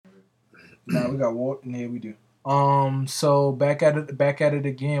Nah, we got water. Yeah, we do. So back at it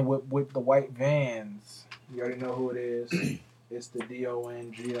again with the white vans. You already know who it is. It's the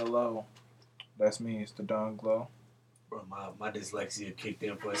DONGLO. That's me. It's the Don Glow. Bro, my dyslexia kicked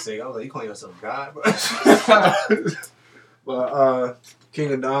in for a second. I was like, you calling yourself God, bro? But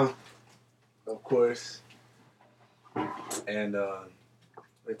King of Don, of course. And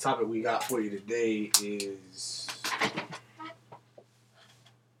the topic we got for you today is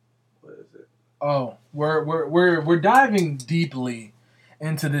what is it? Oh, we're diving deeply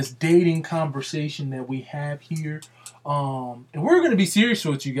into this dating conversation that we have here. And we're gonna be serious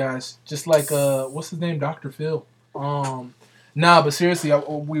with you guys, just like what's his name, Dr. Phil. Nah, but seriously,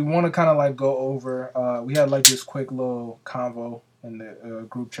 we want to kind of like go over. We had like this quick little convo in the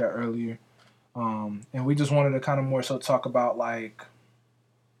group chat earlier, and we just wanted to kind of more so talk about like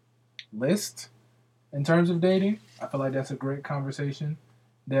list in terms of dating. I feel like that's a great conversation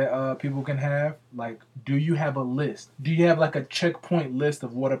that people can have. Like, do you have a list? Do you have like a checkpoint list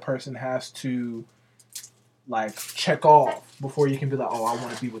of what a person has to like check off before you can be like, oh, I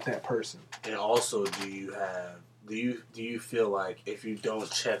want to be with that person? And also, do you feel like if you don't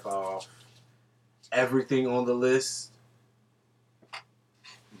check off everything on the list,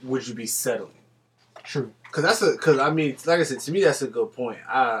 would you be settling? True. Because I mean, like I said, to me that's a good point.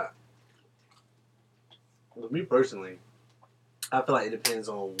 With me personally, I feel like it depends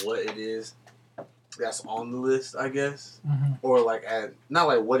on what it is that's on the list, I guess, or like not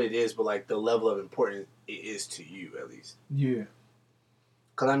like what it is, but like the level of importance it is to you, at least. Yeah.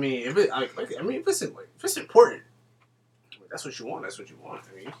 Because I mean, if it's important, that's what you want. That's what you want.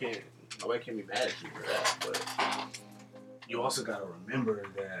 I mean, nobody can be mad at you for that. But you also gotta remember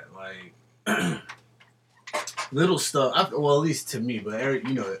that like little stuff. Well, at least to me, but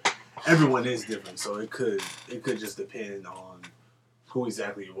everyone is different, so it could just depend on who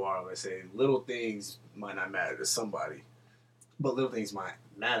exactly you are. Let's say little things might not matter to somebody, but little things might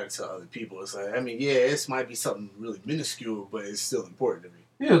matter to other people. It's like, I mean, yeah, this might be something really minuscule, but it's still important to me.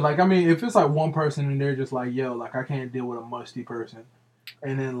 Yeah, like I mean, if it's like one person and they're just like, yo, like I can't deal with a musty person,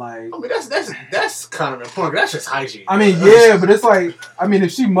 and then like, I mean, that's kind of important. That's just hygiene. I mean, yeah, but it's like, I mean,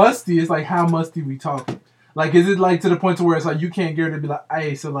 if she musty, it's like how musty we talking? Like, is it like to the point to where it's like you can't get her to be like,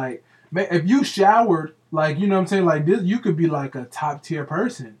 hey, so like, if you showered, like, you know what I'm saying, like this, you could be like a top tier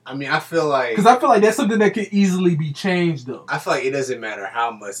person. I mean, I feel like that's something that could easily be changed, though. I feel like it doesn't matter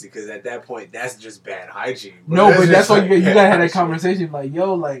how musty, because at that point, that's just bad hygiene. Bro. No, but that's why you gotta have that conversation, like,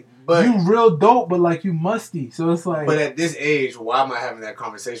 yo, like, you real dope, but like you musty. So it's like, but at this age, why am I having that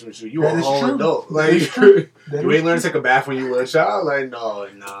conversation with you? You a whole adult, like you ain't learn to take a bath when you were a child. Like, no,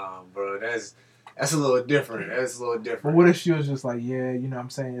 nah, bro, that's a little different. That's a little different. But what if she was just like, yeah, you know what I'm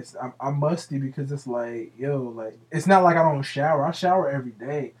saying? I'm musty because it's like, yo, like, it's not like I don't shower. I shower every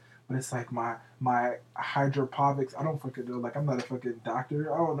day. But it's like my hydroponics, I don't fucking know. Like, I'm not a fucking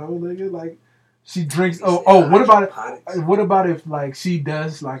doctor. I don't know, nigga. Like, she drinks. What about if, like, she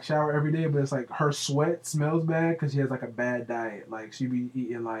does, like, shower every day, but it's like her sweat smells bad because she has, like, a bad diet. Like, she be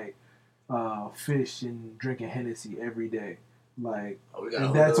eating, like, fish and drinking Hennessy every day. Like,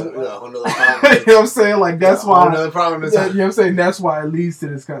 that's a whole nother problem. You know what I'm saying? Like, that's why. Another problem. You know what I'm saying? That's why it leads to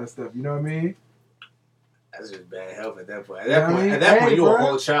this kind of stuff. You know what I mean? That's just bad health at that point. At that point, you're a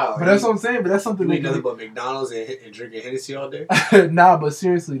whole child. But that's what I'm saying. But that's something. You eat nothing but McDonald's and drinking Hennessy all day. Nah, but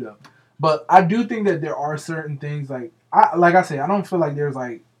seriously though. But I do think that there are certain things like I say, I don't feel like there's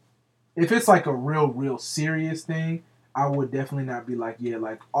like, if it's like a real serious thing, I would definitely not be like, yeah,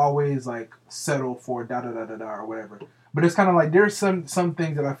 like always like settle for da da da da da or whatever. But it's kind of like there's some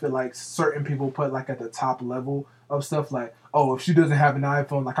things that I feel like certain people put like at the top level of stuff, like, oh, if she doesn't have an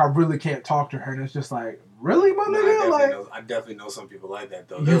iPhone, like I really can't talk to her, and it's just like, really, my nigga? I definitely know some people like that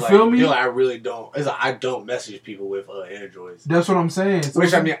though. You feel me? They're like, I really don't. It's like, I don't message people with Androids. That's what I'm saying. So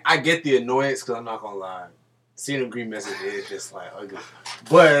which I mean, I get the annoyance, because I'm not gonna lie, seeing a green message is just like ugly.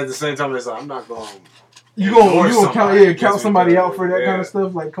 But at the same time, it's like I'm not going. You gonna count somebody out for that kind of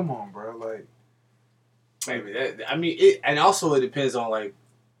stuff? Like, come on, bro. Like, I mean, it, and also it depends on, like,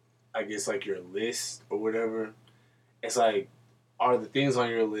 I guess, like, your list or whatever. It's like, are the things on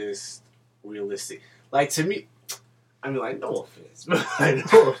your list realistic? Like, to me, I mean, like, no offense,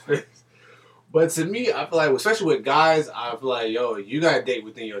 but to me, I feel like, especially with guys, I feel like, yo, you gotta date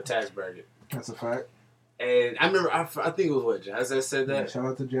within your tax bracket. That's a fact. And I remember, I think it was what Jazz that said that. Yeah, shout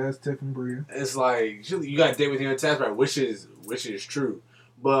out to Jazz, Tiff, and Bria. It's like you gotta date within your tax bracket, which is true,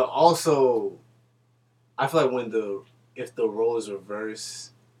 but also, I feel like if the role is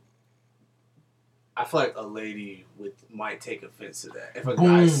reversed, I feel like a lady might take offense to that if a Boom.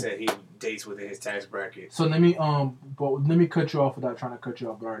 guy said he dates within his tax bracket. So let me cut you off without trying to cut you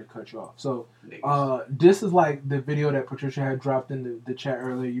off, but I already cut you off. So this is like the video that Patricia had dropped in the chat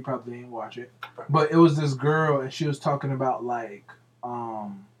earlier. You probably didn't watch it, but it was this girl and she was talking about like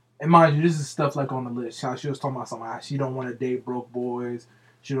and mind you, this is stuff like on the list. How she was talking about something. She don't want to date broke boys.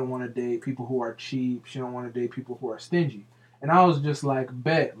 She don't want to date people who are cheap. She don't want to date people who are stingy. And I was just like,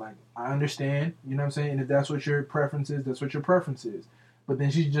 bet, like, I understand, you know what I'm saying? And if that's what your preference is, that's what your preference is. But then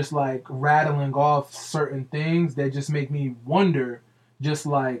she's just like rattling off certain things that just make me wonder, just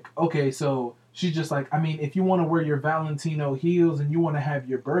like, okay, so she's just like, I mean, if you want to wear your Valentino heels and you want to have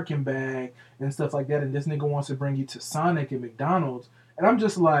your Birkin bag and stuff like that, and this nigga wants to bring you to Sonic and McDonald's, and I'm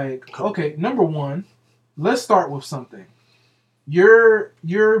just like, okay, number one, let's start with something. Your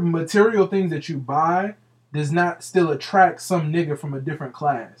material things that you buy does not still attract some nigga from a different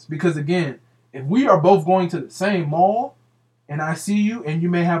class. Because again, if we are both going to the same mall and I see you and you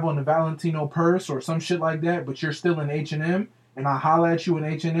may have on a Valentino purse or some shit like that, but you're still in H&M and I holla at you in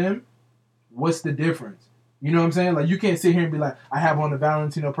H&M, what's the difference? You know what I'm saying? Like, you can't sit here and be like, I have on a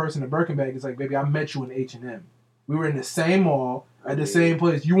Valentino purse and a Birkin bag. It's like, baby, I met you in H&M. We were in the same mall at the same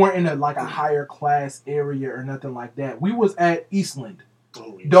place. You weren't in a higher class area or nothing like that. We was at Eastland.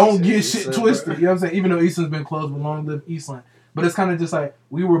 Don't get shit twisted. You know what I'm saying? Even though Eastland's been closed, but long live Eastland. But it's kind of just like,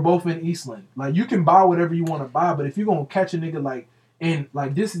 we were both in Eastland. Like, you can buy whatever you want to buy, but if you're going to catch a nigga like, in,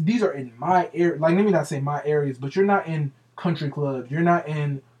 like, these are in my area. Like, let me not say my areas, but you're not in country clubs. You're not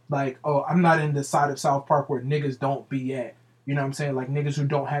in, like, oh, I'm not in the side of South Park where niggas don't be at. You know what I'm saying? Like, niggas who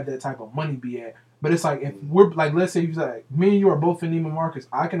don't have that type of money be at. But it's like, if we're, like, let's say you like, me and you are both in Neiman Marcus.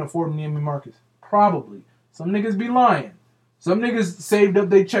 I can afford Neiman Marcus. Probably. Some niggas be lying. Some niggas saved up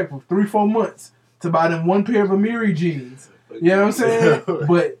their check for 3-4 months to buy them one pair of Amiri jeans. You know what I'm saying?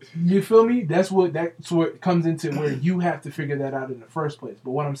 But you feel me? That's what comes into where you have to figure that out in the first place.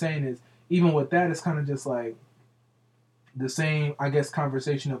 But what I'm saying is, even with that, it's kind of just like the same, I guess,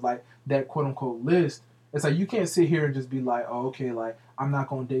 conversation of like that quote unquote list. It's like you can't sit here and just be like, oh, okay, like I'm not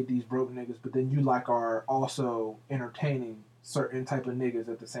gonna date these broke niggas, but then you like are also entertaining certain type of niggas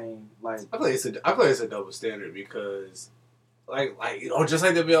at the same like. I feel like it's a double standard because. Like just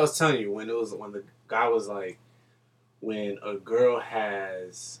like the video I was telling you when the guy was like, when a girl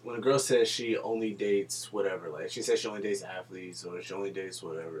says she only dates whatever, like she says she only dates athletes or she only dates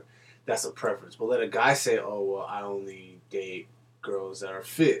whatever, that's a preference. But let a guy say, oh well, I only date girls that are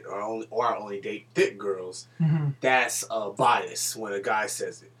fit or I only date thick girls. Mm-hmm. That's a bias when a guy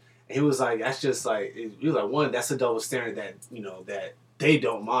says it. And he was like, that's just like he was like, one, that's a double standard that that they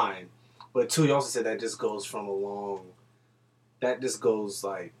don't mind, but two, he also said that just goes from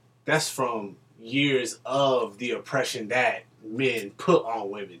that's from years of the oppression that men put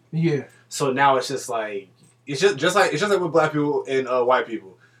on women. Yeah. So now it's just like it's just like with black people and white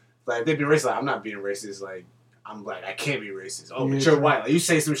people. Like if they be racist, like I'm not being racist. Like I'm like I can't be racist. Oh, yeah, but you're white. Like you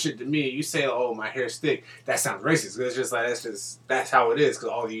say some shit to me. You say, oh, my hair's thick. That sounds racist. It's just like that's how it is because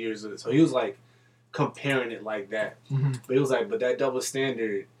all the years of it. So he was like comparing it like that. Mm-hmm. But he was like, but that double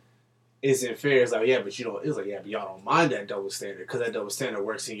standard isn't fair. It's like, yeah, but it was like, yeah, but y'all don't mind that double standard because that double standard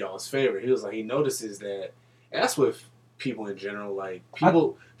works in y'all's favor. He was like, he notices that, and that's with people in general. Like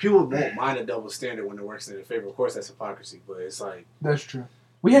people won't mind a double standard when it works in their favor. Of course, that's hypocrisy, but it's like that's true.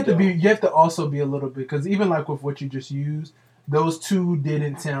 We have to be. You have to also be a little bit because even like with what you just used, those two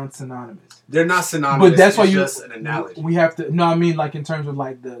didn't sound synonymous. They're not synonymous. But that's why just an analogy. We have to. No, I mean like in terms of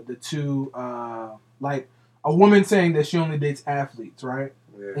like the two, like a woman saying that she only dates athletes, right?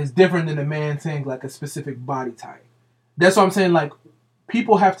 Yeah. It's different than a man saying like a specific body type. That's what I'm saying. Like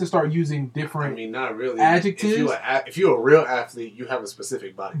people have to start using different. I mean, not really adjectives. If you're a real athlete, you have a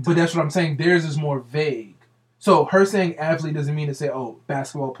specific body type. But that's what I'm saying. Theirs is more vague. So her saying athlete doesn't mean to say, oh,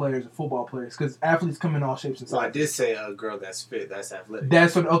 basketball players or football players, because athletes come in all shapes and sizes. Well, I did say a girl that's fit, that's athletic.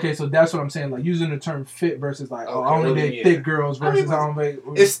 So that's what I'm saying. Like using the term fit versus like, I only date thick girls versus I don't date.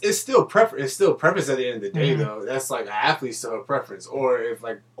 It's still preference. It's still preference at the end of the day, though. That's like an athlete's still her preference, or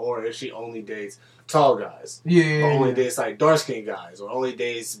if she only dates tall guys, or only dates like dark skinned guys, or only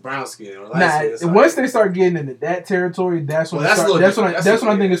dates brown skin or light skin. Once they start getting into that territory, that's when I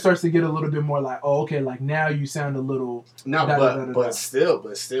think it starts to get a little bit more like, oh, okay, like now you sound a little. No, but still,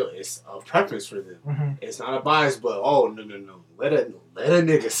 it's a preference for them. Mm-hmm. It's not a bias, but no. Let a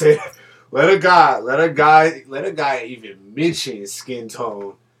nigga say that. Let a guy even mention skin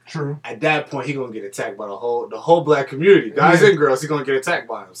tone. True. At that point, he gonna get attacked by the whole black community, guys and girls. He gonna get attacked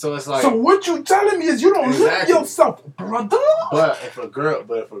by him. So it's like. So what you telling me is you don't look yourself, brother. But if a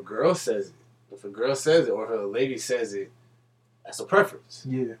girl says it, or if a lady says it, that's a preference.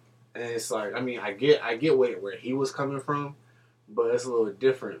 Yeah. And it's like, I mean, I get where he was coming from, but it's a little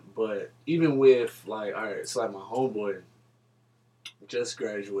different. But even with like, all right, it's like my homeboy just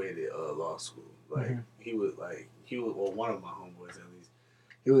graduated law school. Like he was well, one of my homeboys at least.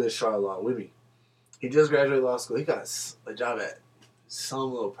 He was at Charlotte Law with me. He just graduated law school. He got a job at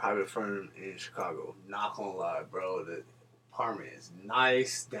some little private firm in Chicago. Not gonna lie, bro. The apartment is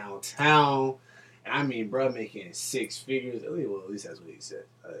nice downtown. And I mean, bro, making six figures. At least that's what he said.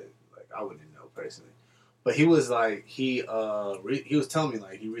 Like I wouldn't know personally, but he was like he was telling me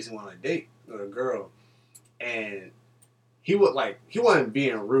like he recently went on a date with a girl, and he wasn't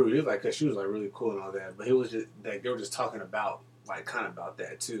being rude. He was like, cause she was like really cool and all that, but he was just like they were just talking about like kind of about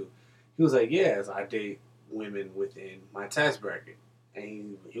that too. He was like, yeah, as I date women within my tax bracket,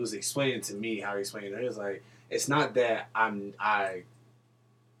 and he was explaining to me how he explained it. He was like, it's not that I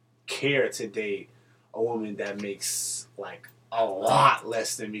care to date a woman that makes like a lot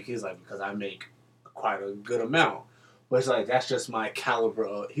less than me because I make quite a good amount. But it's like that's just my caliber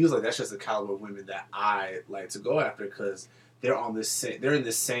of. He was like that's just the caliber of women that I like to go after because they're in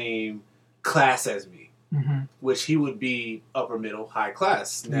the same class as me, which he would be upper middle high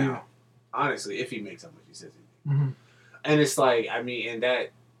class now. Yeah. Honestly, if he makes how much he says he makes. And it's like I mean,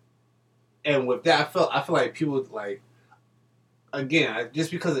 and with that, I feel like people like. Again,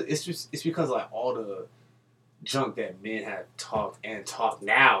 just because it's because like all the junk that men have talked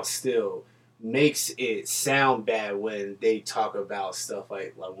now still makes it sound bad when they talk about stuff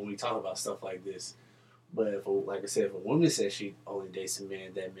like when we talk about stuff like this. But if like I said, if a woman says she only dates a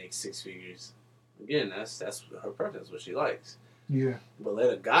man that makes six figures, again, that's her preference, what she likes. Yeah. But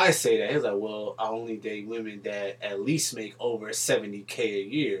let a guy say that, he's like, well, I only date women that at least make over $70K a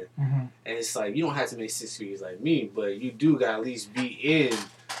year. And it's like, you don't have to make six figures like me, but you do got to at least be in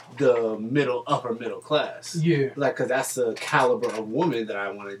the upper middle class. Yeah. Like, because that's the caliber of woman that I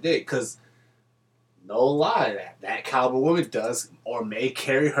want to date. Because, no lie, that caliber woman does or may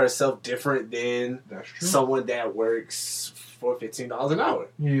carry herself different than someone that works for $15 an hour.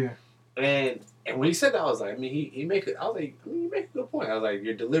 Yeah. And when he said that, I was like, I mean, you make a good point. I was like,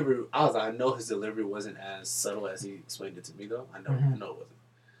 your delivery, I know his delivery wasn't as subtle as he explained it to me, though. I know it wasn't.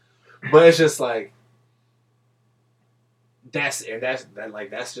 But it's just like, that's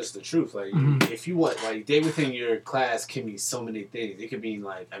just the truth. Like, if you want, like, date within your class can mean so many things. It could mean,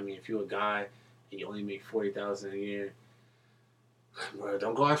 like, I mean, if you're a guy and you only make $40,000 a year, bro,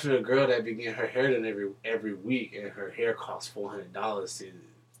 don't go after a girl that be getting her hair done every week and her hair costs $400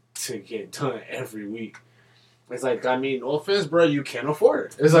 to get done every week. It's like, I mean, no offense, bro, you can't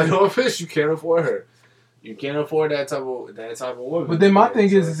afford it. It's like, no offense, you can't afford her. You can't afford that type of woman. But then my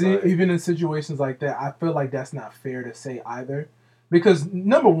thing is like, even in situations like that, I feel like that's not fair to say either. Because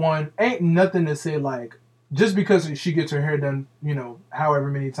number one, ain't nothing to say like, just because she gets her hair done, you know, however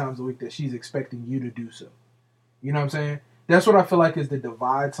many times a week that she's expecting you to do so. You know what I'm saying? That's what I feel like is the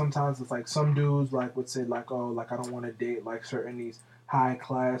divide sometimes. It's like some dudes like would say like, oh, like I don't want to date like certain these high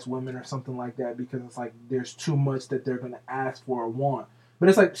class women or something like that because it's like there's too much that they're gonna ask for or want. But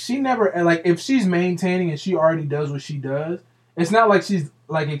it's like she never like if she's maintaining and she already does what she does, it's not like she's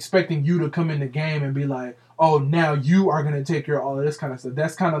like expecting you to come in the game and be like, oh, now you are gonna take care of all of this kind of stuff.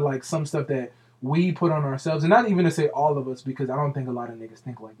 That's kind of like some stuff that we put on ourselves, and not even to say all of us because I don't think a lot of niggas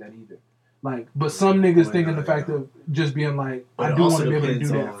think like that either. Like, but some niggas thinking the fact of just being like, I do want to be able to do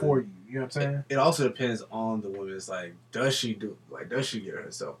that for you. You know what I'm saying? It also depends on the woman. It's like, does she get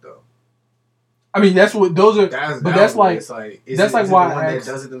herself though? I mean, that's what those are. That's like why the one that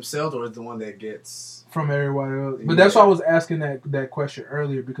does it themselves, or is the one that gets from everybody else? But that's why I was asking that question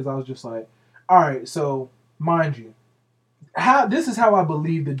earlier because I was just like, all right, so mind you, this is how I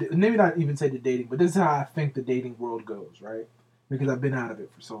believe maybe not even say the dating, but this is how I think the dating world goes, right? Because I've been out of it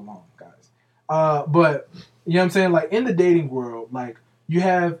for so long, guys. But you know what I'm saying? Like in the dating world, like you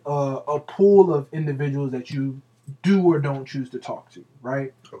have a pool of individuals that you do or don't choose to talk to,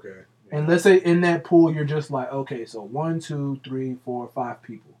 right? Okay. Yeah. And let's say in that pool, you're just like, okay, so 1, 2, 3, 4, 5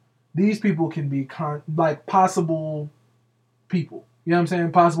 people. These people can be like possible people. You know what I'm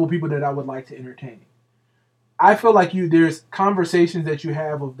saying? Possible people that I would like to entertain. I feel like there's conversations that you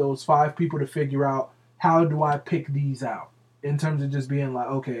have with those 5 people to figure out how do I pick these out in terms of just being like,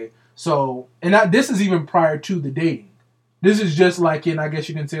 okay, so, and this is even prior to the dating. This is just like I guess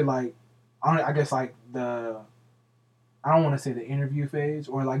you can say like, I guess like I don't want to say the interview phase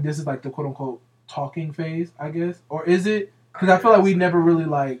or like this is like the quote unquote talking phase, I guess. Or is it? Because I feel like we never really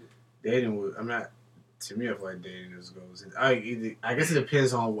like. Dating, to me, I feel like dating just goes. I guess it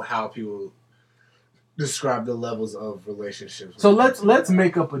depends on how people describe the levels of relationships. So let's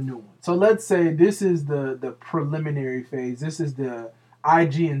make up a new one. So let's say this is the preliminary phase. This is the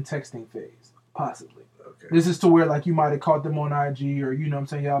IG and texting phase, possibly. Okay. This is to where like you might have caught them on IG, or you know what I'm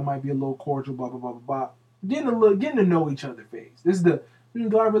saying, y'all might be a little cordial, blah blah blah blah blah. Getting to know each other phase. This is the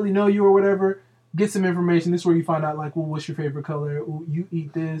do I really know you or whatever? Get some information. This is where you find out like, well, what's your favorite color? Ooh, you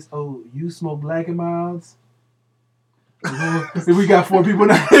eat this. Oh, you smoke Black and Milds. We got 4 people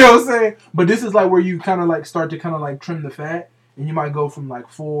now, you know what I'm saying? But this is like where you kind of like start to kind of like trim the fat, and you might go from like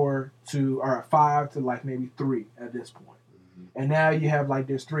 4 to or 5 to like maybe 3 at this point. And now you have like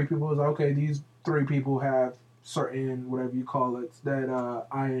there's 3 people. It's like, okay, these 3 people have certain whatever you call it that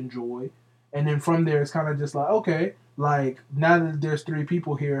I enjoy, and then from there it's kind of just like, okay, like now that there's 3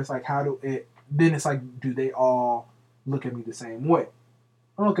 people here, it's like how do it? Then it's like, do they all look at me the same way?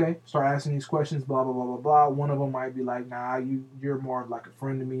 Okay, start asking these questions, blah blah blah blah blah. One of them might be like, nah, you're more like a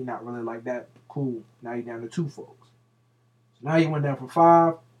friend to me, not really like that. Cool. Now you're down to 2 folks. So now you went down from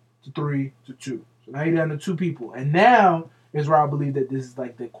 5 to 3 to 2. So now you're down to 2 people, and now is where I believe that this is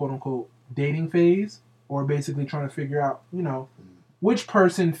like the quote unquote dating phase, or basically trying to figure out, you know, which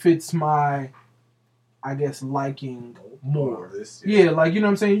person fits my, I guess, liking more. Yeah, like, you know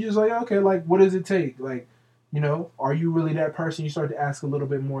what I'm saying? You're just like, okay, like, what does it take? Like, you know, are you really that person? You start to ask a little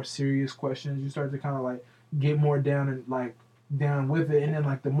bit more serious questions. You start to kind of like get more down and like down with it. And then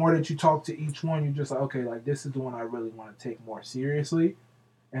like the more that you talk to each one, you're just like, okay, like this is the one I really want to take more seriously.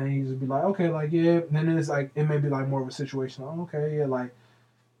 And then you just be like, okay, like, yeah. And then it's like, it may be like more of a situation. Like, okay, yeah, like,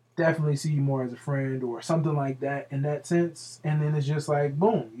 definitely see you more as a friend or something like that in that sense. And then it's just like,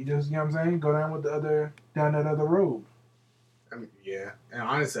 boom, you just, you know what I'm saying? Go down with down that other road. I mean, yeah. And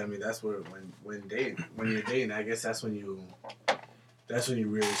honestly, I mean, that's where, when you're dating, I guess that's when you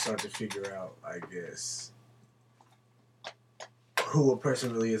really start to figure out, I guess, who a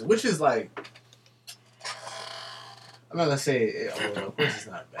person really is. Which is like, I'm not gonna say, well, of course it's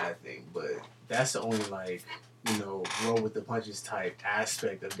not a bad thing, but that's the only, like, you know, roll with the punches type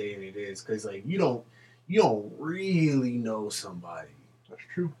aspect of dating it is. Because, like, you don't really know somebody. That's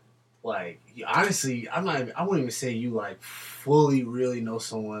true. Like, honestly, I wouldn't even say you, like, fully really know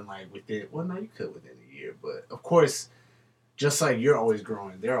someone, like, within, well, no, you could within a year. But, of course, just like you're always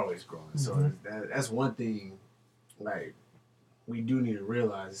growing, they're always growing. Mm-hmm. So that's one thing, like, we do need to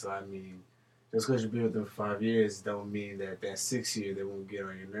realize. I mean, just because you've been with them for 5 years don't mean that 6th year they won't get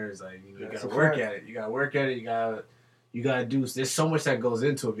on your nerves. Like, you know, you gotta work at it. You gotta work at it. You gotta do. There's so much that goes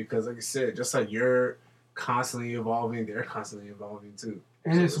into it because, like I said, just like you're constantly evolving, they're constantly evolving too.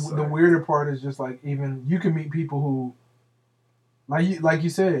 And so it's the weirder part is just like, even you can meet people who, like you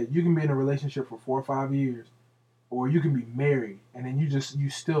said, you can be in a relationship for 4 or 5 years, or you can be married, and then you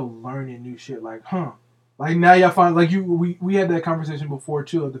still learning new shit. Like, like now y'all find like we had that conversation before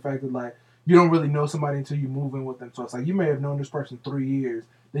too, of the fact that like you don't really know somebody until you move in with them. So it's like you may have known this person 3 years,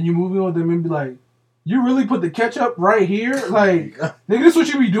 then you move in with them and be like, you really put the ketchup right here? Like, nigga, this what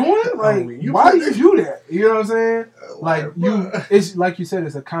you be doing? Like, why do you do that? You know what I'm saying? Like, it's like you said,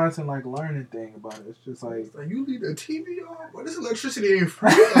 it's a constant, like, learning thing about it. It's just like you leave the TV on? Well, this electricity ain't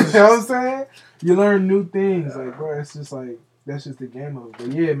free. You know what I'm saying? You learn new things. Like, bro, it's just like, that's just the game of it. But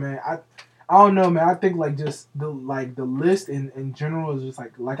yeah, man, I don't know, man. I think, like, just the list in general is just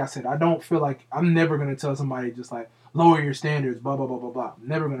like I said, I don't feel like I'm never going to tell somebody just like, lower your standards, blah, blah, blah, blah, blah. I'm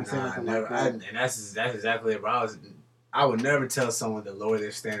never going to say nothing like that. And that's exactly it, bro. I would never tell someone to lower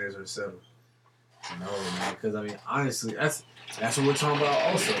their standards or settle. No, man. Because, I mean, honestly, that's what we're talking about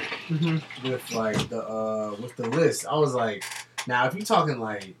also. Mm-hmm. With, like, with the list. I was like, now, if you're talking,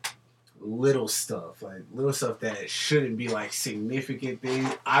 like, little stuff that shouldn't be, like, significant things,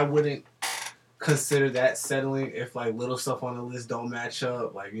 I wouldn't consider that settling if, like, little stuff on the list don't match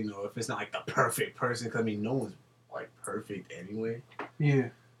up. Like, you know, if it's not, like, the perfect person. Because, I mean, no one's like perfect anyway. Yeah.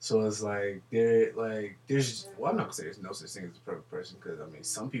 So it's like there's I'm not gonna say there's no such thing as a perfect person, because I mean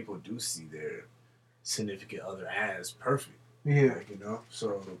some people do see their significant other as perfect. Yeah. Like, you know,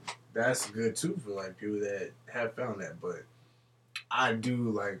 so that's good too for like people that have found that. But I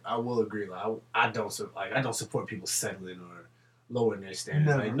will agree. Like I don't support people settling or lowering their standards.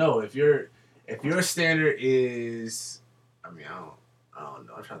 Never. Like, no, if your standard is, I mean, I don't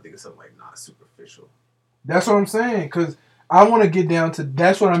know. I'm trying to think of something like not superficial. That's what I'm saying, because I want to get down to,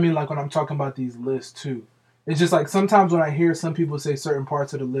 that's what I mean, like when I'm talking about these lists too. It's just like sometimes when I hear some people say certain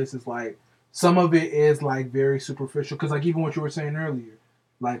parts of the list, it's like some of it is like very superficial, because like even what you were saying earlier,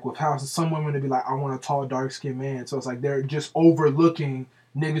 like with how some women to be like, I want a tall, dark-skinned man. So it's like they're just overlooking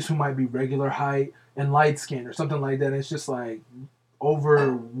niggas who might be regular height and light skin or something like that. And it's just like,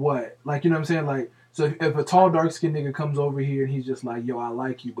 over what? Like, you know what I'm saying? Like, so if a tall, dark-skinned nigga comes over here and he's just like, yo, I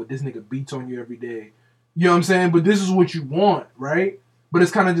like you, but this nigga beats on you every day. You know what I'm saying? But this is what you want, right? But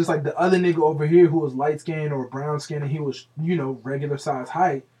it's kind of just like the other nigga over here who was light skinned or brown skinned and he was, regular size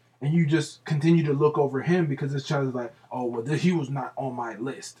height. And you just continue to look over him because it's just like, oh, well, he was not on my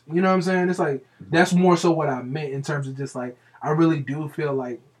list. You know what I'm saying? It's like, that's more so what I meant in terms of just like, I really do feel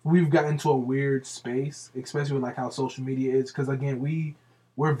like we've gotten to a weird space, especially with like how social media is. Because again,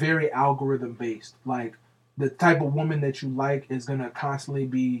 we're very algorithm based. Like, the type of woman that you like is gonna constantly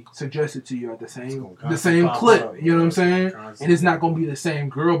be suggested to you at the same clip. Up, you know what I'm saying? And it's not gonna be the same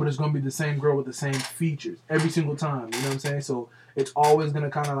girl, but it's gonna be the same girl with the same features every single time. You know what I'm saying? So it's always gonna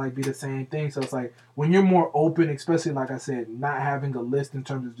kind of like be the same thing. So it's like when you're more open, especially like I said, not having a list in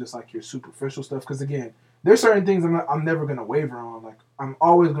terms of just like your superficial stuff. Because again, there's certain things I'm never gonna waver on. Like I'm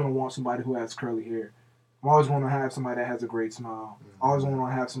always gonna want somebody who has curly hair. I'm always gonna have somebody that has a great smile. Always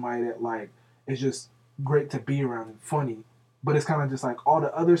gonna have somebody that like is just great to be around and funny, but it's kind of just like all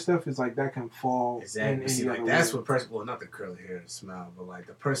the other stuff is like that can fall exactly. See, like that's what well, not the curly hair and smile, but like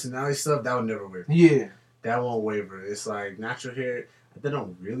the personality stuff that would never waver. Yeah, that won't waver. It's like natural hair, they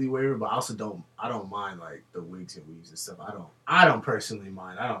don't really waver, but I don't mind like the wigs and weaves and stuff. I don't personally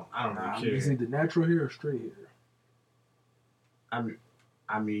mind. I don't really care. Is it the natural hair or straight hair?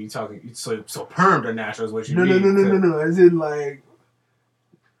 I mean, you talking so perm to natural is what you mean? No. As in like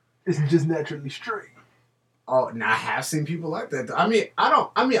it's just naturally straight. Oh, now I have seen people like that. I mean, I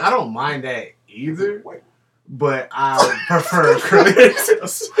don't mind that either. But I prefer curly hair.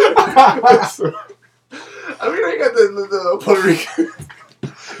 I mean, you got the Puerto Rican.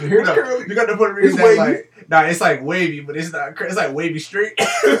 Here's curly. You got the Puerto Rican that like, it's like wavy, but it's not. It's like wavy straight.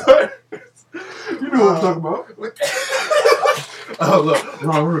 You know what I'm talking about? Oh look,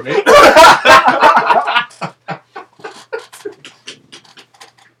 wrong roommate.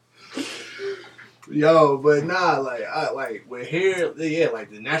 Yo, but nah, like with hair, yeah,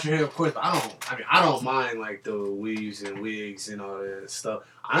 like the natural hair, of course. But I don't mind like the weaves and wigs and all that stuff.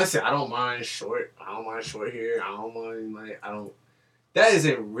 Honestly, I don't mind short. I don't mind short hair. I don't mind that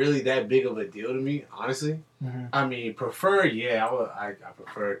isn't really that big of a deal to me, honestly. Mm-hmm. I mean, I prefer curly hair. I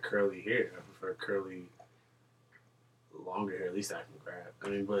prefer curly, longer hair. At least I can grab. I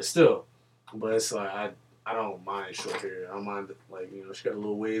mean, but it's like I don't mind short hair. I don't mind she got a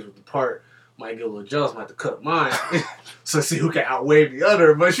little waves with the part. Might get a little jealous, might have to cut mine. So see who can outwave the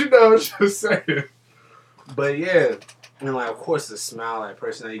other. But just saying. But yeah. And like of course the smile, that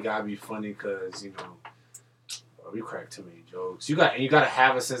personality, you gotta be funny because, we crack too many jokes. You gotta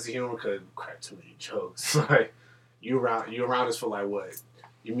have a sense of humor because we crack too many jokes. Like you around us for like what?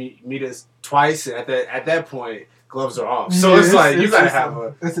 You meet us twice and at that point gloves are off. So it's like you gotta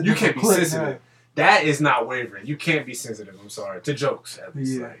have you can't be sensitive. Now. That is not wavering. You can't be sensitive, I'm sorry. To jokes at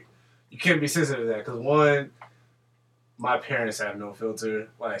least. Yeah. Like you can't be sensitive to that because one, my parents have no filter.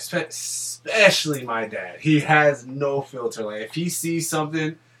 Like especially my dad, he has no filter. Like if he sees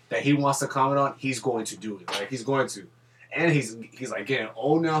something that he wants to comment on, he's going to do it. Like he's going to, and he's like getting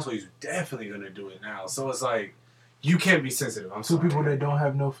old now, so he's definitely gonna do it now. So it's like you can't be sensitive. I'm sorry. Two people that don't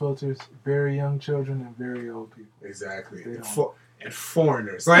have no filters: very young children and very old people. Exactly, and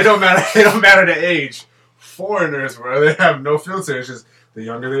foreigners. Like it don't matter the age. Foreigners, bro, they have no filter. It's just the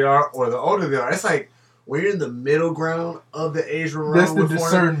younger they are or the older they are. It's like when you're in the middle ground of the age range. That's the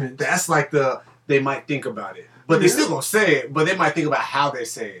discernment. That's like they might think about it. But they still gonna say it, but they might think about how they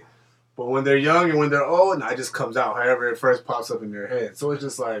say it. But when they're young and when they're old, it just comes out however it first pops up in their head. So it's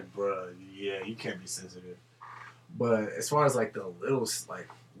just like, bruh, yeah, you can't be sensitive. But as far as like the little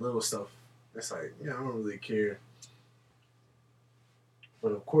stuff, it's like, I don't really care.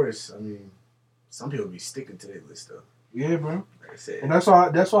 But of course, I mean, some people be sticking to their list though. Yeah, bro. Like I said. And that's why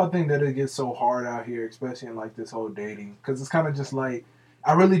I think that it gets so hard out here, especially in like this whole dating, because it's kind of just like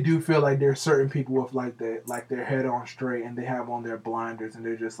I really do feel like there's certain people with like their head on straight and they have on their blinders and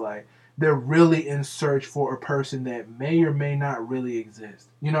they're just like they're really in search for a person that may or may not really exist.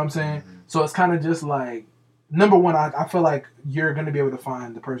 You know what I'm saying? Mm-hmm. So it's kind of just like number one, I feel like you're gonna be able to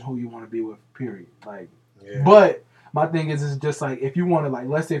find the person who you want to be with. Period. Like, yeah. But my thing is, it's just like if you want to, like,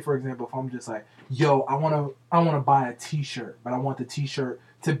 let's say for example, if I'm just like, yo, I wanna buy a T-shirt, but I want the T-shirt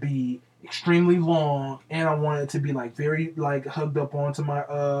to be extremely long, and I want it to be like very like hugged up onto my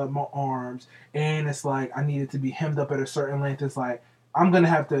my arms, and it's like I need it to be hemmed up at a certain length. It's like I'm gonna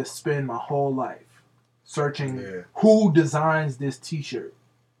have to spend my whole life searching who designs this T-shirt.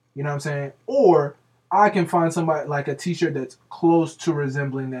 You know what I'm saying? Or I can find somebody like a T-shirt that's close to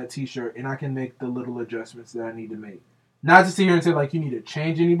resembling that T-shirt, and I can make the little adjustments that I need to make. Not to sit here and say like you need to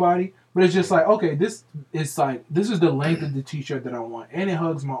change anybody, but it's just like, okay, this is the length of the T-shirt that I want, and it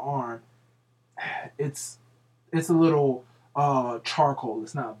hugs my arm. It's a little charcoal.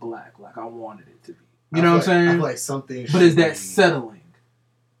 It's not black like I wanted it to be. You know what I'm saying? I feel like something. But is that settling?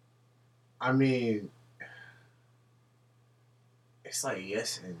 I mean, it's like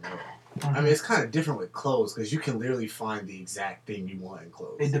yes and no. Mm-hmm. I mean, it's kind of different with clothes because you can literally find the exact thing you want in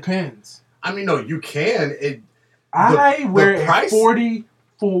clothes. It depends. I mean, no, you can. I wear a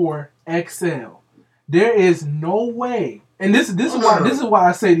 44 XL. There is no way. And this is why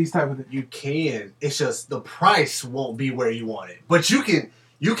I say these type of things. You can. It's just the price won't be where you want it. But you can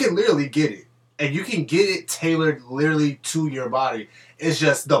literally get it. And you can get it tailored literally to your body. It's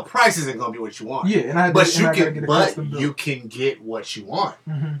just the price isn't gonna be what you want. Yeah, you can get what you want.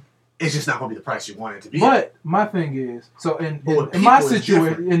 Mm-hmm. It's just not gonna be the price you want it to be. But my thing is, so in my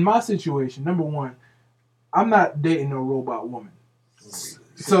situation, number one, I'm not dating no robot woman.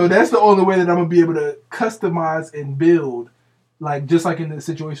 So that's the only way that I'm gonna be able to customize and build, like just like in the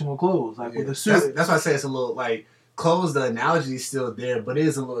situation with clothes, like with the suit. That's why I say it's a little like clothes. The analogy is still there, but it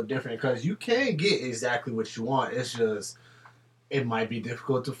is a little different because you can get exactly what you want. It's just it might be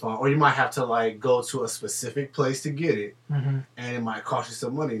difficult to find, or you might have to like go to a specific place to get it, mm-hmm. and it might cost you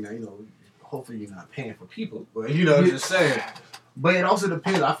some money. Now hopefully you're not paying for people, but just saying. But it also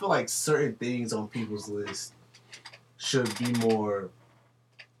depends. I feel like certain things on people's list should be more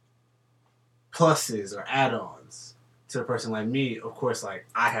pluses or add-ons to a person like me. Of course, like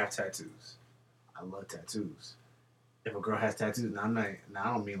I have tattoos. I love tattoos. If a girl has tattoos, I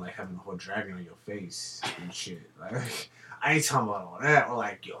don't mean like having a whole dragon on your face and shit. Like I ain't talking about all that. Or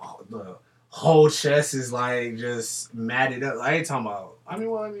like the whole chest is like just matted up. I ain't talking about. At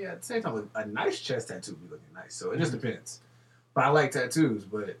the same time, a nice chest tattoo be looking nice. So it just depends. But I like tattoos.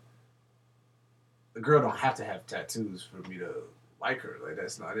 But the girl don't have to have tattoos for me to like her. Like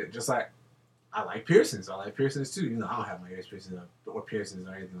that's not it. Just like. I like piercings. I like piercings too. I don't have my ears piercings or piercings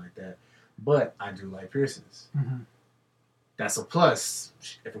or anything like that. But I do like piercings. Mm-hmm. That's a plus.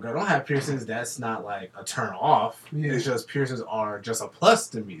 If a girl don't have piercings, that's not like a turn off. Yeah. It's just piercings are just a plus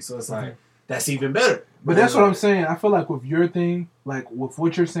to me. So it's like, that's even better. But that's what I'm saying. I feel like with your thing, like with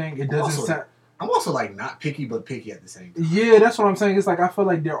what you're saying, it doesn't sound... I'm also like not picky, but picky at the same time. Yeah, that's what I'm saying. It's like I feel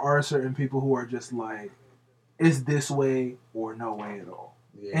like there are certain people who are just like, it's this way or no way at all.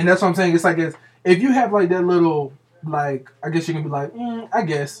 Yeah. And that's what I'm saying. It's like if you have like that little, like, I guess you can be like, I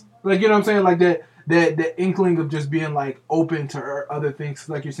guess. Like, you know what I'm saying? Like that inkling of just being like open to other things.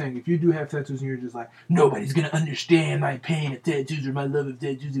 Like you're saying, if you do have tattoos and you're just like, nobody's going to understand my pain of tattoos or my love of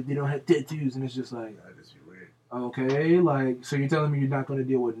tattoos if they don't have tattoos. And it's just like, that'd just be weird. Okay, like, so you're telling me you're not going to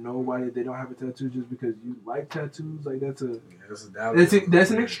deal with nobody if they don't have a tattoo just because you like tattoos? Like, that's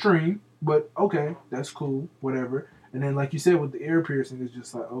an extreme, but okay, that's cool, whatever. And then, like you said, with the ear piercing, it's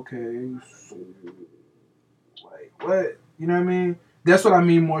just like, okay, so, like, what? You know what I mean? That's what I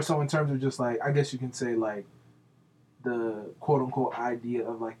mean more so in terms of just, like, I guess you can say, like, the quote-unquote idea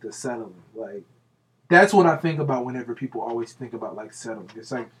of, like, the settling. Like, that's what I think about whenever people always think about, like, settling.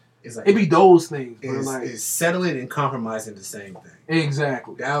 It's like it be those things. Is settling and compromising the same thing?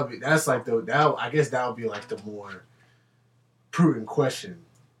 Exactly. I guess that would be, like, the more prudent question.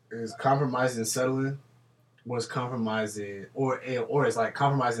 Is compromising and settling? Was compromising, or is like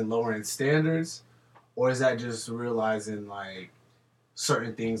compromising lowering standards, or is that just realizing like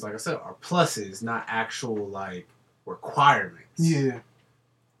certain things, like I said, are pluses, not actual like requirements? Yeah,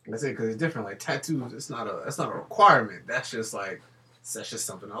 that's it. Because it's different. Like tattoos, that's not a requirement. That's just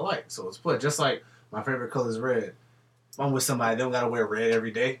something I like. So it's plus. Just like my favorite color is red. If I'm with somebody, they don't gotta wear red every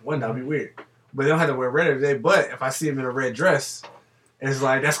day. That'd be weird. But they don't have to wear red every day. But if I see them in a red dress. It's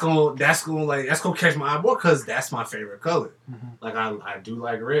like that's gonna catch my eye more because that's my favorite color. Mm-hmm. Like I do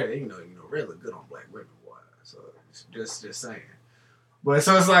like red. Red look good on black women. Boy. So just saying. But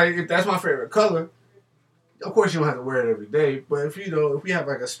so it's like if that's my favorite color, of course you don't have to wear it every day. But if we have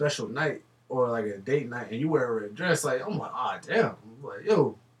like a special night or like a date night and you wear a red dress, like I'm like damn, I'm like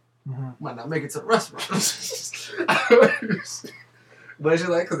yo, might not make it to the restaurant. But it's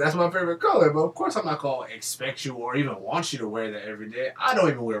just like, because that's my favorite color. But of course, I'm not going to expect you or even want you to wear that every day. I don't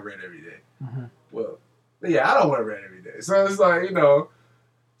even wear red every day. Mm-hmm. Well, yeah, I don't wear red every day. So it's like,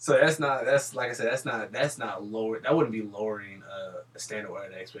 so that's like I said, that's not lower. That wouldn't be lowering a standard or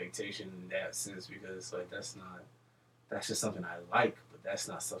an expectation in that sense because it's like, that's just something I like, but that's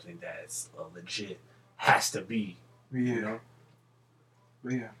not something that's a legit has to be. Yeah.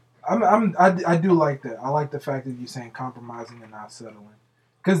 Yeah. I do like that. I like the fact that you're saying compromising and not settling,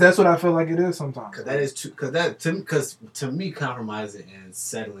 because that's what I feel like it is sometimes. Because to me, compromising and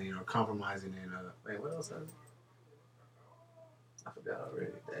settling or compromising and what else? I forgot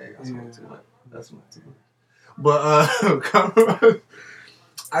already. Dang, I spoke too much. That's my too. But compromise.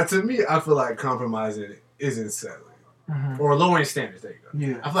 To me, I feel like compromising isn't settling or lowering standards. There you go.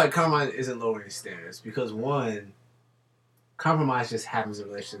 Yeah. I feel like compromising isn't lowering standards because one. compromise just happens in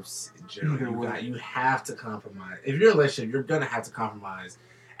relationships in general. Either way. You have to compromise. If you're in a relationship, you're gonna have to compromise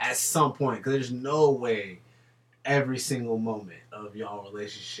at some point because there's no way every single moment of y'all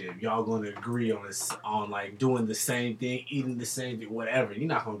relationship y'all gonna agree on this, on like doing the same thing, eating the same thing, whatever. You're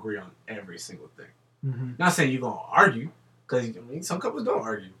not gonna agree on every single thing. Mm-hmm. Not saying you're gonna argue, because I mean some couples don't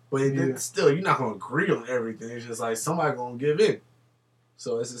argue, but still you're not gonna agree on everything. It's just like somebody gonna give in.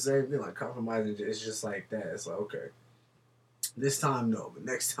 So it's the same thing, like compromising. It's just like that. It's like, okay, this time no, but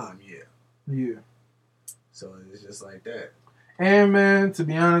next time yeah. Yeah. So it's just like that. And man, to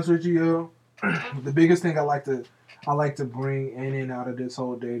be honest with you, the biggest thing I like to bring in and out of this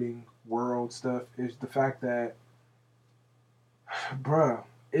whole dating world stuff is the fact that, bruh,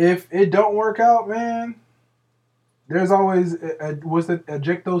 if it don't work out, man, there's always what's the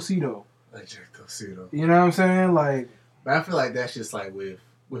ejectocito. Ejectocito. You know what I'm saying? Like, but I feel like that's just like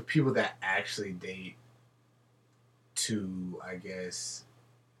with people that actually date to, I guess,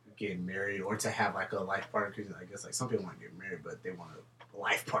 get married or to have like a life partner. Because I guess like some people want to get married, but they want a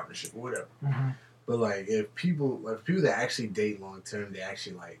life partnership or whatever. Mm-hmm. But like if people that actually date long term, they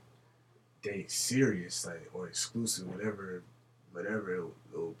actually like date serious, like, or exclusive, whatever it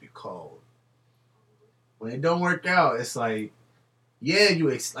will be called. When it don't work out, it's like, yeah, you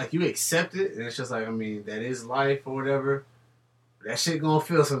accept it, and it's just like, I mean, that is life or whatever. That shit gonna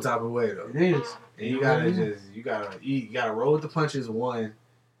feel some type of way though. It is. And you gotta roll with the punches. One,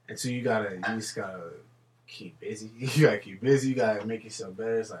 and two, you just gotta keep busy. You gotta keep busy. You gotta make yourself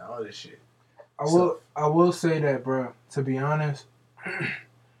better. It's like all this shit. I will say that, bro. To be honest,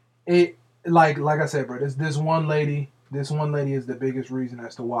 it like I said, bro. This one lady is the biggest reason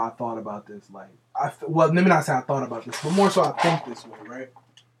as to why I thought about this. Like, let me not say I thought about this, but more so I think this way, right?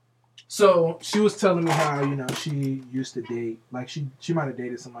 So she was telling me how she used to date, like she might have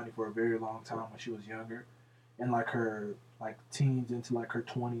dated somebody for a very long time when she was younger, in like her teens into like her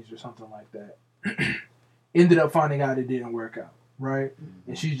 20s or something like that. Ended up finding out it didn't work out, right? Mm-hmm.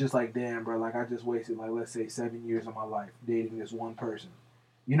 And she's just like, damn, bro, like I just wasted like let's say 7 years of my life dating this one person.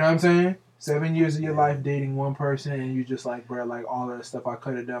 You know what I'm saying? 7 years of your life dating one person, and you just like, bro, like all of the stuff I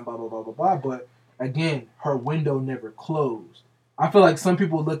could have done, blah blah blah blah blah. But again, her window never closed. I feel like some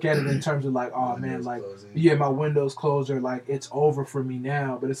people look at it in terms of like, oh man, like closing. Yeah, my window's closed, or like it's over for me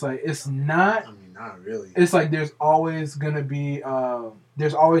now. But it's like it's not. I mean, not really. It's like there's always gonna be,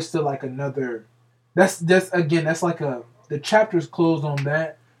 there's always still like another. That's like the chapter's closed on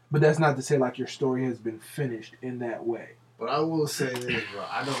that, but that's not to say like your story has been finished in that way. But I will say this, bro.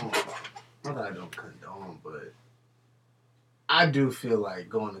 Not that I don't condone, but I do feel like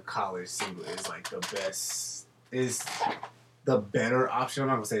going to college single is like the better option. I'm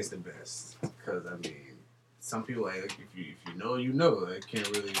not gonna say it's the best, because I mean, some people like if you know, you know. I can't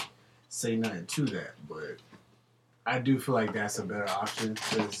really say nothing to that, but I do feel like that's a better option,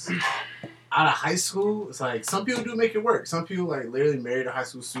 because out of high school, it's like some people do make it work. Some people like literally marry their high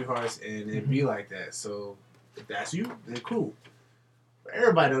school sweethearts and it be like that. So if that's you, then cool. But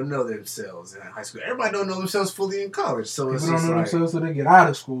everybody don't know themselves in high school. Everybody don't know themselves fully in college. So people it's don't just know like, themselves until they get out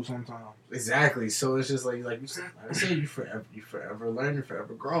of school sometimes. Exactly. So it's just like I say, you forever learning,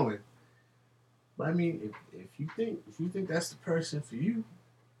 forever growing. But I mean, if you think that's the person for you,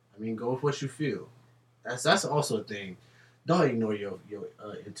 I mean, go with what you feel. That's also a thing. Don't ignore your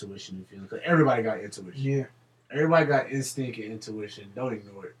intuition and feeling, because everybody got intuition. Yeah. Everybody got instinct and intuition. Don't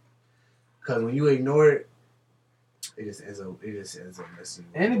ignore it, because when you ignore it, it just ends up messing.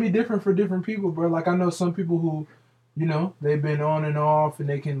 And it be different for different people, bro. Like I know some people who, they've been on and off, and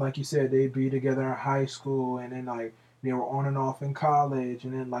they can, like you said, they be together in high school, and then like they were on and off in college,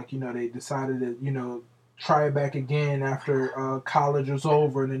 and then like they decided to try it back again after college was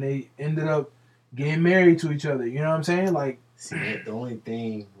over, and then they ended up getting married to each other. You know what I'm saying? Like, see, the only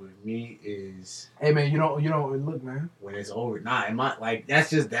thing with me is, hey man, you don't look, man. When it's over, that's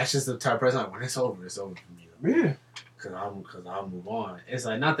just the type of person. Like, when it's over for me. Like, yeah. Cause I'll move on. It's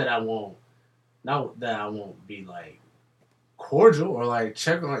like not that I won't be like cordial or like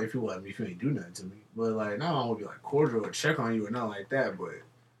check on if you ain't do nothing to me. But like, no, I won't be like cordial or check on you or nothing like that. But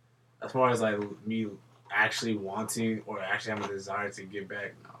as far as like me actually wanting or actually having a desire to get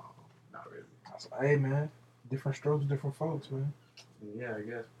back, no, not really. Hey man, different strokes, different folks, man. Yeah, I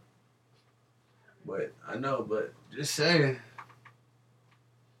guess. But I know, but just saying.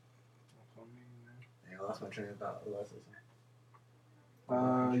 I lost my train of thought.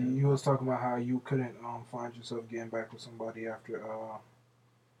 You was talking about how you couldn't find yourself getting back with somebody after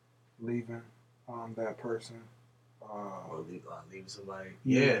leaving that person. Or leaving somebody.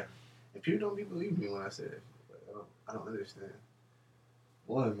 Yeah. And people don't believe me when I say it. I don't understand.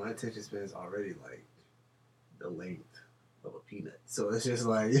 One, my attention span is already like the length of a peanut. So it's just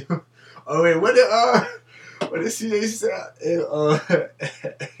like, oh wait, what did CJ say?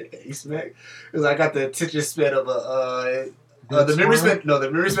 Ace Mac? Because I got the attention span of the memory span. No, the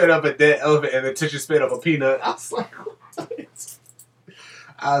memory span of a dead elephant and the attention span of a peanut. I was like, what?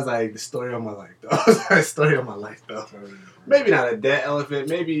 I was like, the story of my life, though. I was like, the story of my life, though. Maybe not a dead elephant.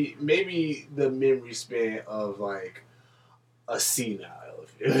 Maybe the memory span of like a senile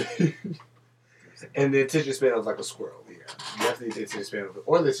elephant. And the attention span of like a squirrel, yeah. Definitely the attention span of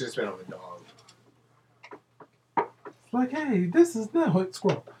or the attention span of a dog. Like, hey, this is not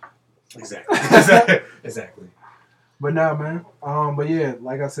squirrel. Exactly. But nah, man. But yeah,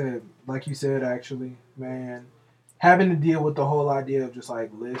 like I said, like you said, actually, man, having to deal with the whole idea of just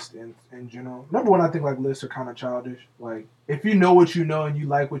like lists in general. Number one, I think like lists are kind of childish. Like, if you know what you know and you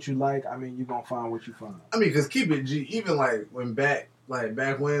like what you like, I mean, you're gonna find what you find. I mean, because keep it G. Even like back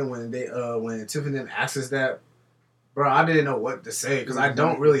when they when Tiffany asked us that, bro, I didn't know what to say because I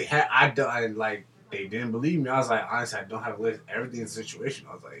don't really have like they didn't believe me. I was like, honestly, I don't have a list. Everything's situational.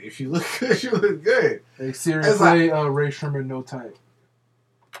 I was like, if you look good, you look good. They seriously Ray Sherman no type.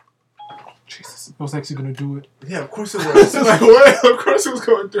 Jesus, it was actually gonna do it. Yeah, of course it was. Like what? Of course it was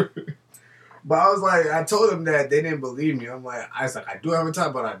going to do it. But I was like, I told them that they didn't believe me. I do have a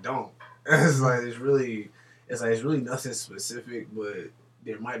type, but I don't. It's really nothing specific, but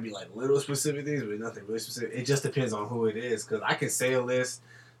there might be like little specific things, but nothing really specific. It just depends on who it is. Because I can say a list,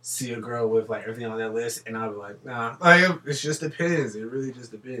 see a girl with like everything on that list, and I'll be like, nah. Like it just depends. It really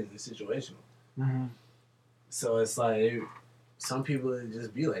just depends. It's situational. Mm-hmm. So it's like some people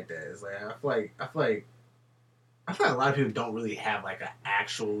just be like that. It's like I feel like a lot of people don't really have like an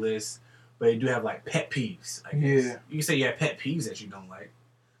actual list, but they do have like pet peeves. I guess. Yeah. You can say you have pet peeves that you don't like.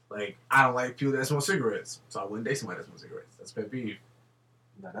 Like, I don't like people that smoke cigarettes, so I wouldn't date somebody that smokes cigarettes. That's a pet peeve.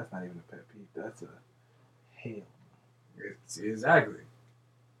 No, that's not even a pet peeve. That's a hell. Exactly.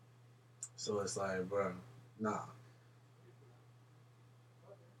 So it's like, bro, nah.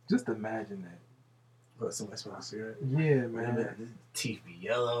 Just imagine that. What, somebody smoking a cigarette? Yeah, man. The teeth be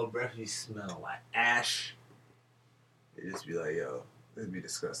yellow, breath be smell like ash. It just be like, yo, this be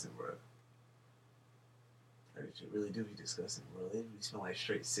disgusting, bro. It really do be disgusting, bro. They smell like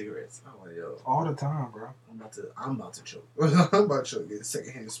straight cigarettes. I'm like, yo. All the time, bro. I'm about to choke. I'm about to choke. Get a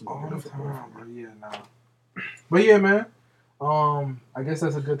secondhand smoke. All the time, bro. Yeah, nah. But yeah, man. I guess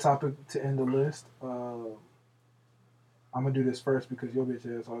that's a good topic to end the list. I'm gonna do this first because your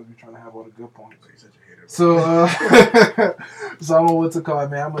bitch ass always be trying to have all the good points. You're such a hater, bro. So, so I'm gonna what's it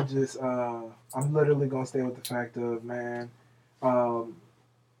called, man? I'm gonna just I'm literally gonna stay with the fact of, man,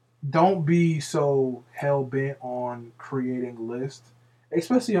 don't be so hell bent on creating lists,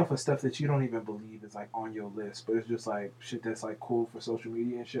 especially off of stuff that you don't even believe is like on your list, but it's just like shit that's like cool for social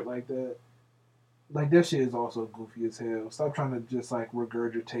media and shit like that. Like that shit is also goofy as hell. Stop trying to just like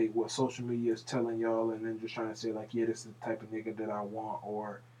regurgitate what social media is telling y'all and then just trying to say like, yeah, this is the type of nigga that I want,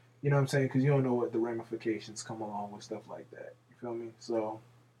 or you know what I'm saying? Because you don't know what the ramifications come along with stuff like that. You feel me? So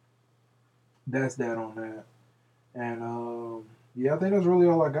that's that on that. And yeah, I think that's really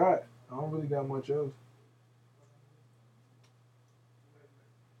all I got. I don't really got much else.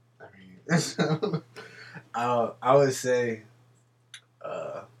 I mean, I would say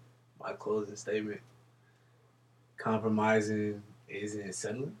my closing statement: compromising isn't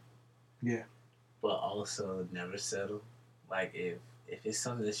settling. Yeah. But also never settle. Like if it's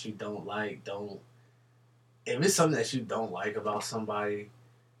something that you don't like, if it's something that you don't like about somebody,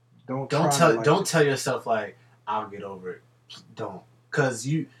 don't tell yourself like I'll get over it. Don't, because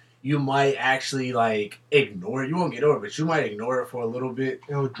you might actually like ignore it. You won't get over it, but you might ignore it for a little bit.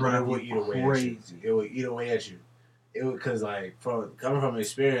 It'll drive you crazy. It will eat away at you. Because like coming from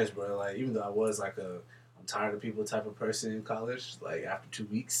experience, bro. Like even though I was like I'm tired of people type of person in college. Like after 2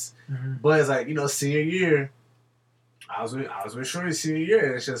 weeks, but it's like senior year. I was with Shorty senior year,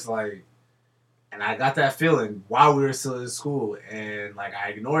 and it's just like, and I got that feeling while we were still in school, and like I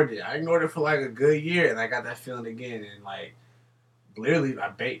ignored it. I ignored it for like a good year, and I got that feeling again, and like literally, I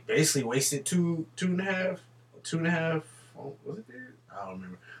basically wasted two and a half. Was it there? I don't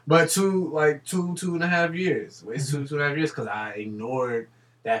remember. But two and a half years. Wasted 2.5 years because I ignored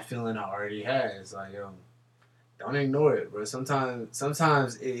that feeling I already had. It's like, yo, don't ignore it, bro.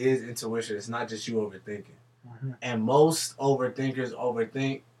 Sometimes it is intuition. It's not just you overthinking. And most overthinkers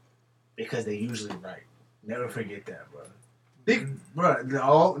overthink because they usually right. Never forget that, bro. Bro,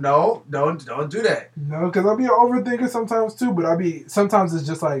 no, don't do that. No, because I'll be an overthinker sometimes too, but sometimes it's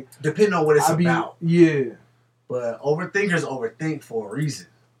just like... Depending on what it's about. Yeah. But overthinkers overthink for a reason.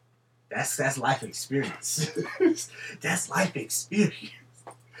 That's life experience. That's life experience.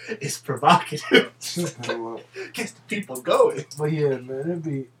 It's provocative. Shut the hell up. Gets the people going. But yeah, man, it'd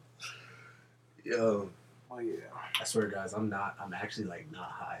be. Yo. Oh yeah. I swear, guys, I'm actually like not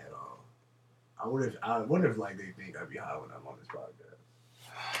high at all. I wonder if like they think I'd be high when I'm on this podcast.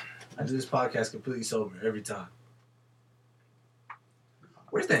 I do this podcast completely sober every time.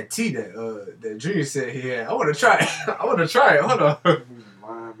 Where's that tea that Junior said he had? I want to try it. I want to try it. Hold on.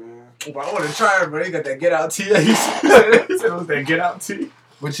 Lying, man. But I want to try it, bro. He got that get out tea. He said it was that get out tea.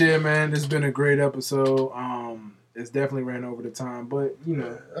 But yeah, man, it's been a great episode. It's definitely ran over the time, but you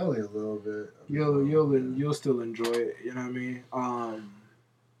know, only a little bit. You'll still enjoy it. You know what I mean?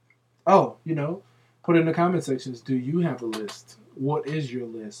 Oh, you know, put in the comment sections. Do you have a list? What is your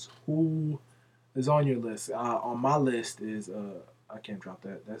list? Who is on your list? On my list is I can't drop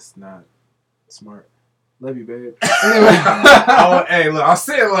that. That's not smart. Love you, babe. Anyway. Hey, look, I'll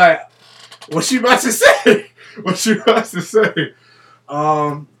say it like, what you about to say? What you about to say?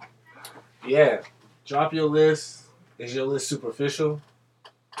 Yeah. Drop your list. Is your list superficial?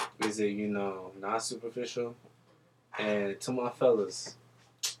 Is it, not superficial? And to my fellas,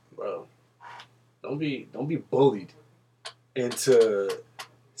 bro, don't be bullied into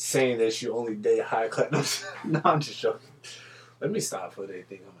saying that you only date high platinums. No, I'm just joking. Let me stop for they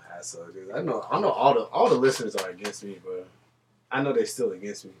think I'm an asshole. I know all the listeners are against me, but I know they're still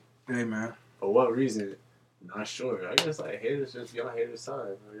against me. Hey, man. For what reason? Not sure. I guess like haters just y'all haters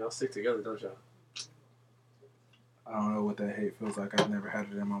side. Y'all stick together, don't y'all? I don't know what that hate feels like. I've never had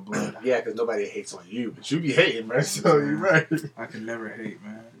it in my blood. Yeah, because nobody hates on you, but you be hating, man. So you're right. I can never hate,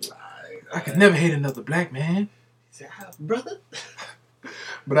 man. I can never hate another black man. Brother.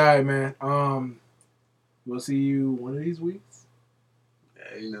 But all right, man. We'll see you one of these weeks.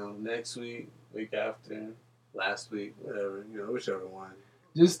 Yeah, next week, week after, last week, whatever. Whichever one.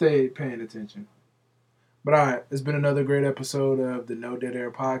 Just stay paying attention. But all right, it's been another great episode of the No Dead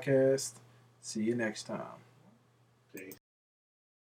Air podcast. See you next time.